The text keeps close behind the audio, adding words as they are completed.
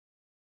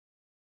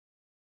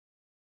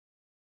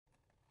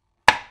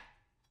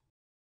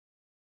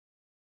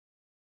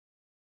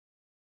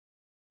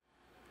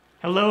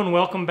Hello and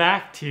welcome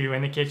back to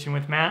In the Kitchen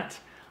with Matt.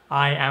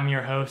 I am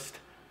your host,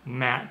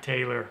 Matt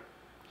Taylor.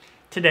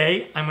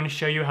 Today, I'm going to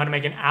show you how to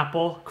make an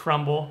apple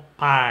crumble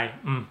pie.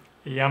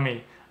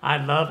 Yummy. I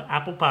love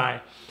apple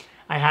pie.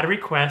 I had a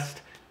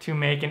request to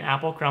make an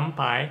apple crumb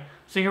pie,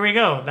 so here we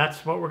go.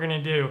 That's what we're going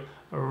to do.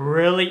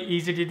 Really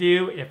easy to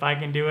do. If I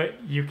can do it,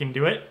 you can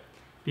do it.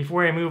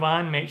 Before I move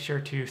on, make sure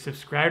to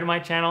subscribe to my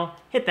channel,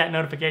 hit that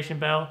notification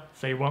bell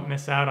so you won't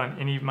miss out on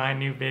any of my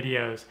new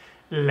videos.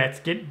 Let's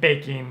get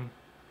baking.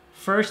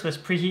 First, let's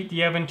preheat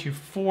the oven to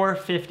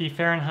 450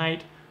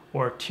 Fahrenheit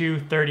or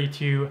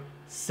 232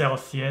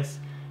 Celsius.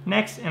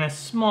 Next, in a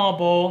small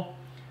bowl,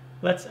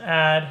 let's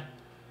add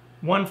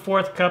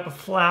 1/4 cup of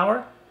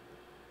flour,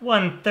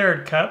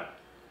 1/3 cup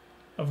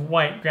of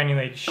white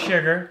granulated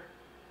sugar,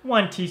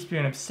 1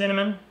 teaspoon of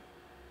cinnamon,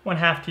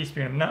 1/2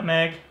 teaspoon of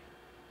nutmeg,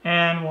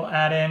 and we'll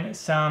add in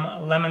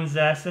some lemon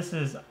zest. This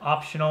is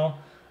optional.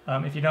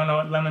 If you don't know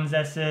what lemon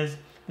zest is,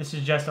 this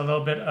is just a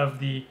little bit of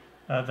the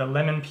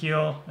lemon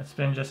peel that's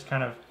been just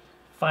kind of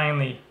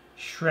finely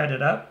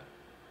shredded up.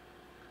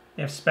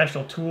 They have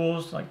special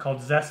tools like called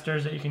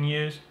zesters that you can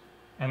use.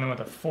 And then with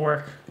a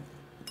fork,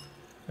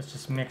 let's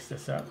just mix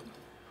this up.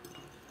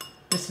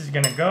 This is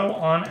gonna go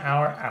on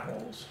our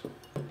apples.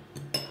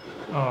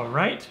 All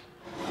right,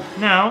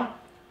 now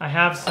I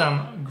have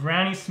some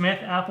Granny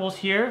Smith apples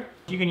here.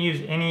 You can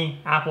use any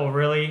apple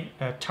really.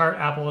 Tart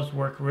apples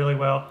work really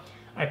well.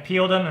 I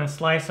peeled them and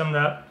sliced them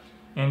up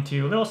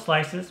into little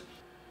slices.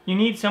 You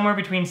need somewhere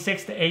between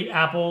 6 to 8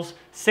 apples,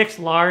 6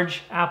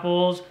 large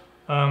apples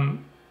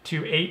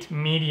to 8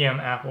 medium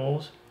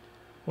apples.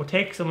 We'll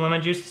take some lemon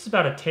juice. This is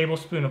about a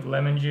tablespoon of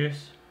lemon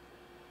juice.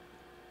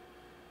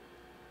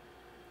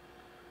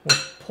 We'll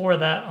pour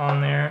that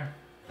on there.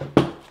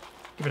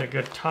 Give it a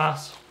good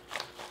toss.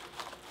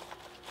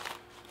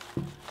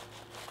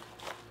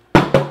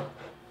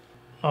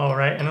 All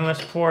right, and then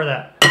let's pour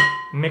that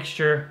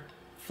mixture,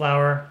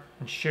 flour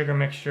and sugar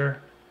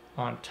mixture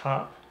on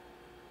top.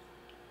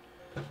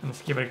 And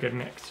let's give it a good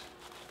mix.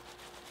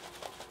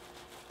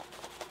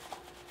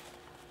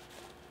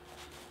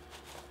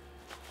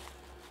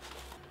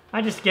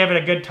 I just give it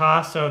a good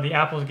toss so the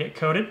apples get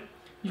coated.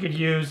 You could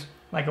use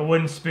like a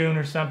wooden spoon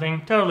or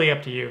something, totally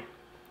up to you.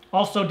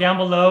 Also down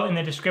below in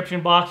the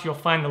description box, you'll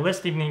find the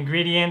list of the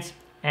ingredients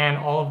and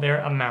all of their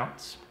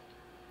amounts.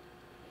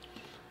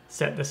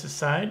 Set this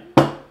aside.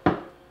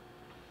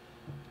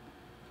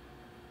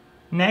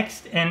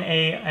 Next, in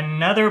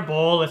another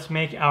bowl, let's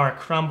make our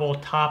crumble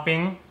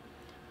topping.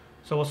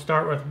 So we'll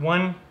start with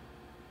 1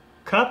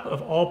 cup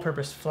of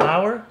all-purpose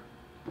flour,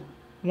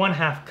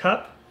 1/2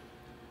 cup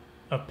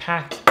of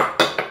packed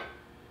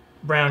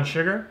brown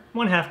sugar,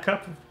 1/2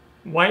 cup of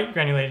white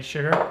granulated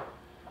sugar,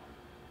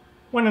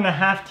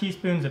 1.5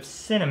 teaspoons of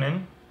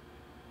cinnamon,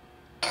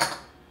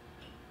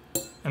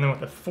 and then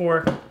with a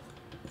fork,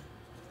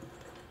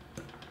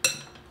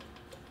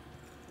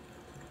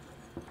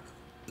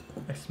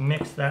 let's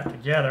mix that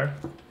together.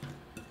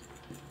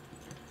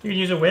 You can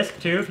use a whisk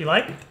too if you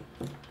like.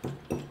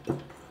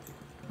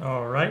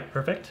 All right,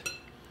 perfect.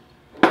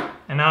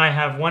 And now I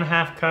have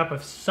 1/2 cup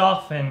of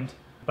softened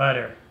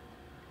butter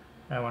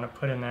that I want to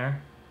put in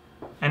there.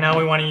 And now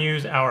we want to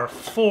use our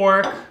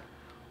fork,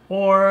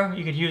 or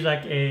you could use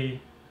like a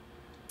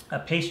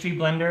pastry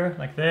blender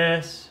like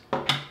this,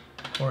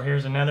 or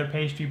here's another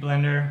pastry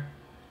blender.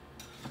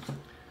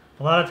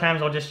 A lot of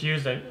times I'll just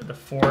use the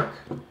fork,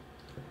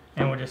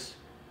 and we'll just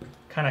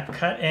kind of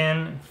cut in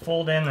and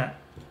fold in that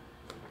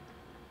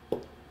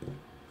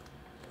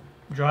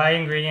dry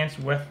ingredients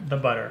with the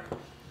butter.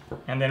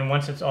 And then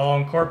once it's all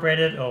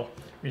incorporated, it'll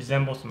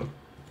resemble some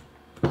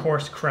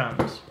coarse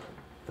crumbs.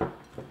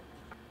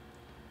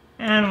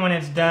 And when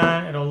it's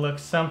done, it'll look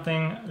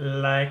something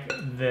like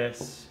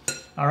this.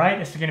 All right,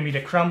 this is gonna be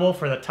the crumble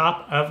for the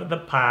top of the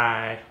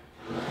pie.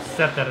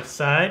 Set that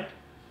aside.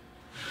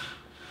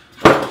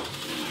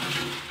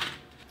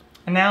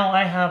 And now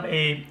I have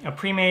a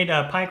pre-made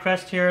pie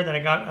crust here that I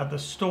got at the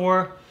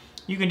store.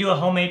 You can do a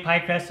homemade pie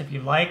crust if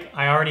you like.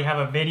 I already have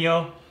a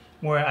video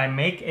where I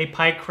make a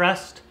pie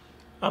crust.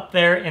 Up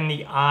there in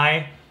the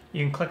eye,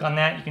 you can click on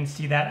that. You can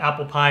see that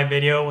apple pie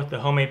video with the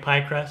homemade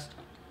pie crust.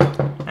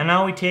 And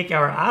now we take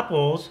our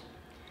apples,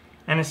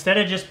 and instead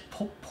of just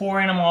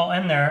pouring them all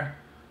in there,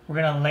 we're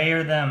gonna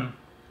layer them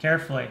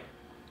carefully.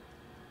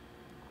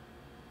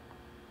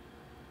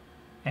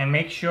 And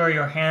make sure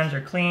your hands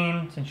are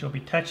clean since you'll be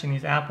touching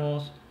these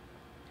apples.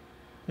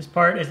 This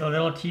part is a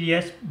little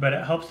tedious, but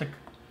it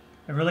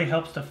really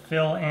helps to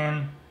fill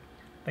in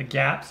the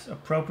gaps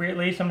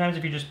appropriately. Sometimes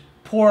if you just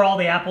pour all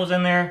the apples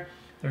in there,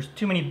 there's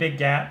too many big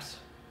gaps.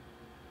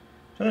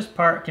 So this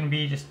part can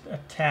be just a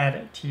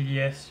tad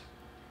tedious.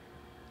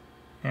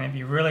 And if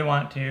you really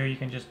want to, you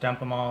can just dump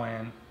them all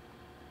in.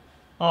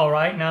 All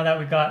right, now that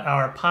we got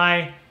our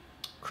pie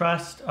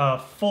crust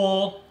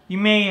full, you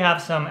may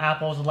have some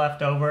apples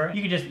left over.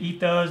 You can just eat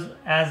those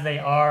as they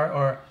are,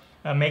 or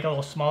make a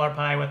little smaller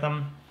pie with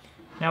them.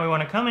 Now we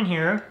want to come in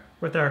here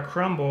with our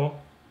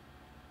crumble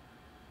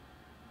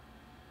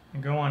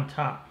and go on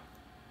top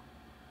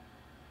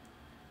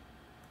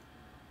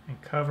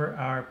and cover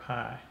our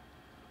pie.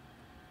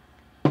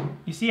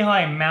 you see how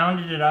I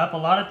mounded it up? A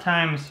lot of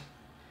times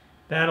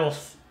that'll,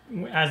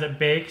 as it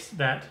bakes,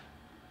 that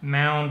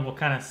mound will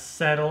kind of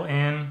settle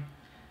in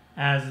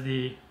as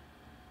the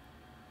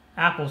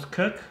apples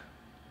cook,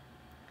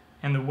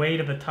 and the weight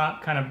of the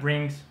top kind of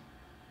brings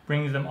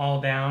them all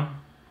down.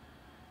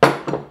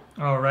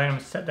 All right, I'm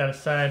gonna set that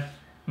aside.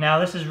 Now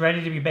this is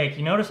ready to be baked.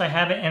 You notice I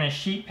have it in a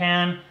sheet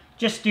pan.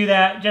 Just do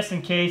that just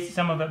in case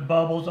some of it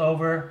bubbles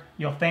over.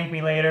 You'll thank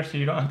me later so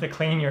you don't have to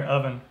clean your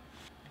oven.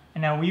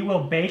 And now we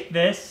will bake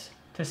this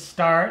to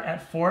start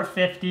at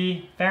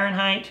 450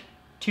 Fahrenheit,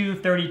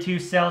 232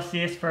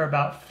 Celsius for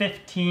about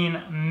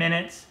 15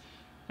 minutes.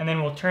 And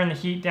then we'll turn the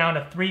heat down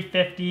to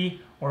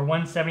 350 or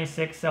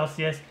 176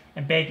 Celsius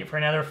and bake it for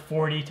another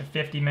 40 to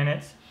 50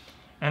 minutes.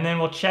 And then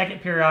we'll check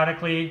it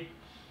periodically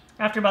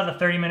after about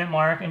the 30-minute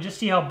mark and just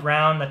see how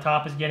brown the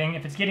top is getting.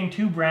 If it's getting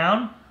too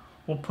brown,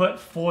 we'll put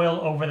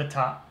foil over the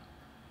top.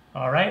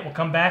 All right, we'll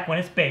come back when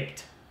it's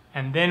baked.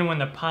 And then when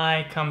the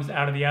pie comes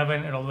out of the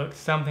oven, it'll look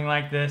something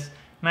like this.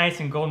 Nice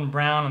and golden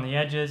brown on the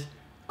edges,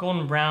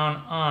 golden brown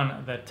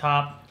on the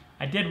top.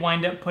 I did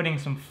wind up putting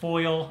some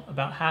foil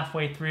about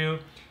halfway through.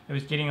 It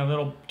was getting a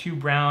little too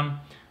brown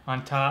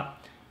on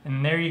top.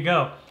 And there you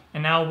go.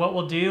 And now what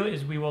we'll do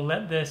is we will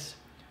let this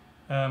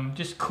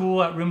just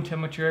cool at room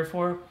temperature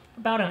for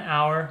about an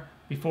hour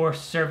before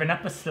serving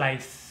up a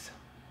slice.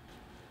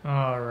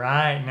 All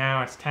right,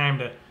 now it's time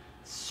to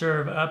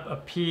serve up a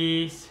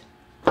piece.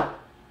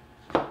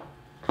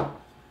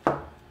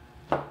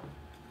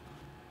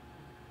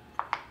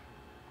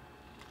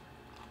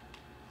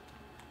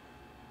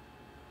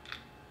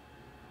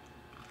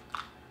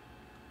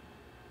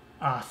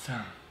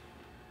 Awesome.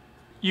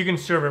 You can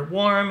serve it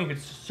warm, you can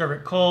serve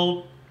it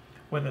cold,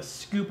 with a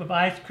scoop of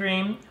ice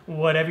cream,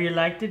 whatever you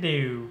like to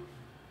do.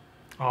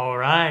 All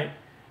right,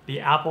 the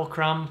apple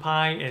crumb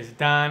pie is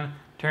done.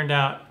 Turned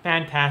out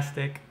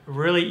fantastic,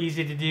 really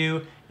easy to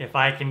do. If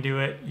I can do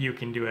it, you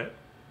can do it.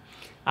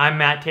 I'm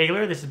Matt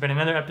Taylor. This has been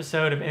another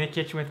episode of In the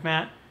Kitchen with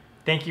Matt.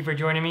 Thank you for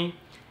joining me.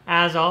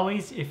 As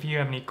always, if you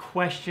have any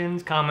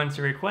questions, comments,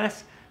 or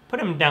requests, put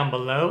them down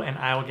below and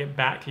I will get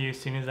back to you as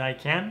soon as I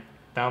can.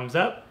 Thumbs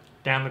up,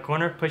 down the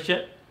corner, push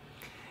it.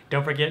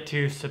 Don't forget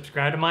to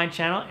subscribe to my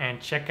channel and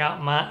check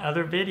out my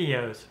other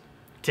videos.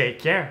 Take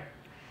care.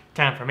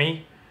 Time for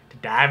me to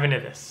dive into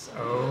this.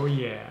 Oh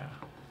yeah.